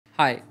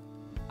Hi,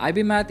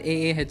 IB Math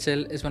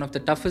AAHL is one of the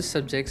toughest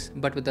subjects,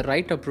 but with the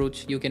right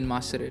approach, you can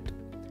master it.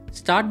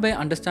 Start by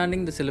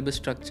understanding the syllabus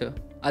structure: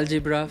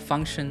 algebra,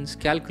 functions,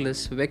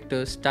 calculus,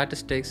 vectors,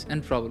 statistics,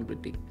 and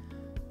probability.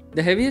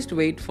 The heaviest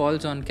weight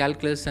falls on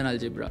calculus and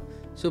algebra,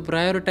 so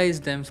prioritize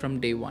them from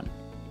day one.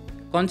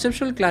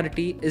 Conceptual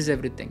clarity is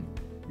everything.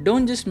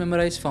 Don't just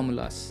memorize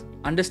formulas,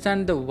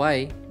 understand the why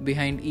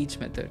behind each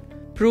method.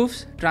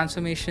 Proofs,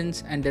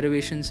 transformations, and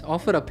derivations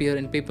often appear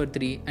in paper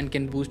 3 and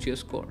can boost your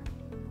score.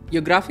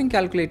 Your graphing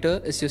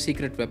calculator is your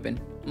secret weapon.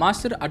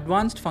 Master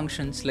advanced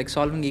functions like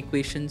solving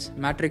equations,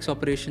 matrix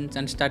operations,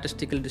 and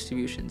statistical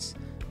distributions.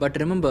 But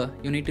remember,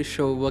 you need to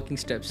show working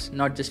steps,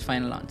 not just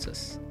final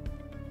answers.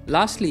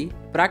 Lastly,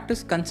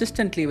 practice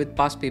consistently with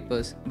past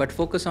papers, but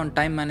focus on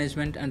time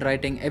management and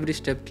writing every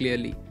step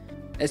clearly,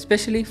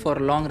 especially for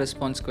long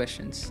response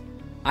questions.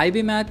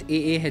 IB Math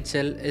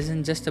AAHL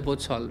isn't just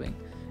about solving,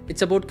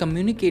 it's about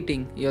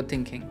communicating your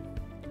thinking.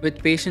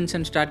 With patience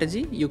and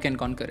strategy, you can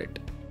conquer it.